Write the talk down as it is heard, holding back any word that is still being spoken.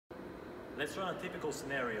let's run a typical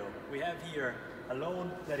scenario. We have here a load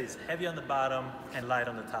that is heavy on the bottom and light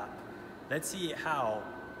on the top. Let's see how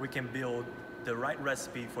we can build the right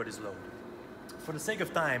recipe for this load. For the sake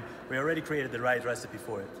of time, we already created the right recipe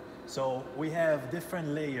for it. So we have different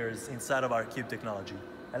layers inside of our cube technology.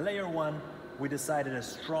 At layer 1, we decided a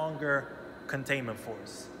stronger containment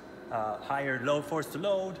force, higher load force to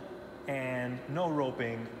load, and no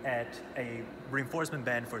roping at a reinforcement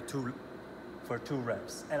band for two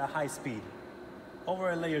reps at a high speed.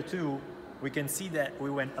 Over at layer 2, we can see that we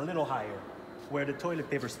went a little higher, where the toilet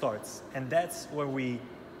paper starts, and that's where we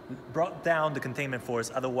brought down the containment force,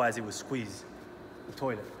 otherwise it would squeeze the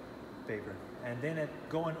toilet paper. And then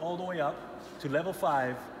going all the way up to level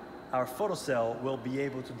 5, our photocell will be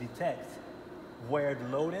able to detect where the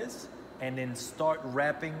load is and then start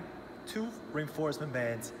wrapping 2 reinforcement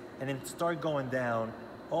bands and then start going down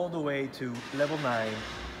all the way to level 9,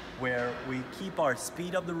 where we keep our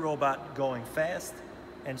speed of the robot going fast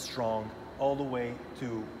and strong all the way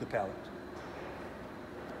to the pallet.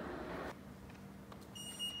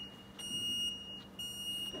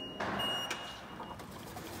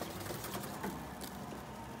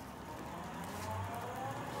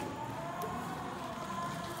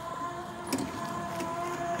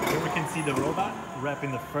 Here we can see the robot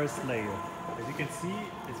wrapping the first layer. As you can see,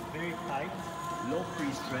 it's very tight, low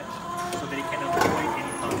pre-stretch, so that it can avoid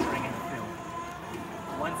any puncturing in the film.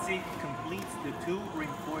 Once it completes the 2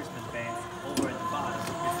 reinforcement bands over at the bottom,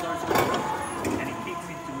 it starts going and it kicks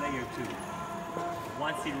into layer 2.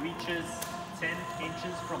 Once it reaches 10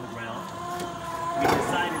 inches from the ground, we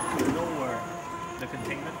decided to lower the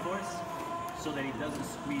containment force so that it doesn't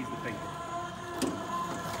squeeze the paper.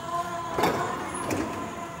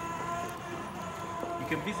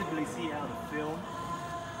 You can visibly see how the film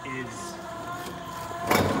is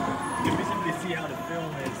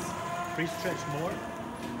pre-stretched more,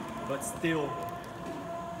 but still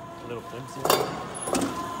a little flimsy.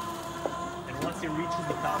 And once it reaches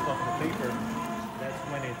the top of the paper, that's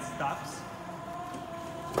when it stops.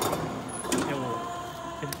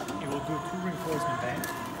 It will do 2 reinforcement bands,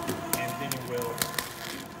 and then it will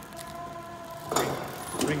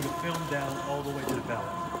bring the film down all the way to the pallet.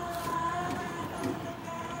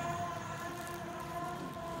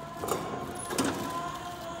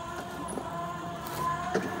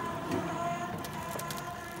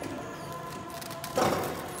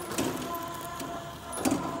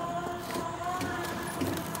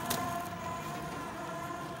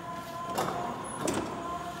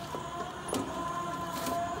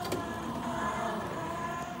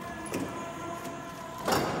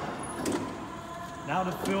 Now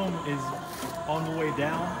the film is on the way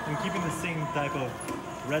down and keeping the same type of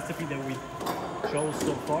recipe that we chose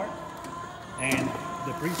so far. And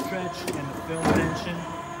the pre-stretch and the film tension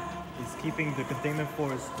is keeping the containment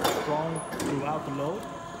force strong throughout the load.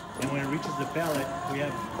 And when it reaches the pallet, we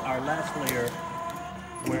have our last layer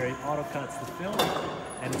where it auto cuts the film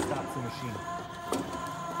and it stops the machine.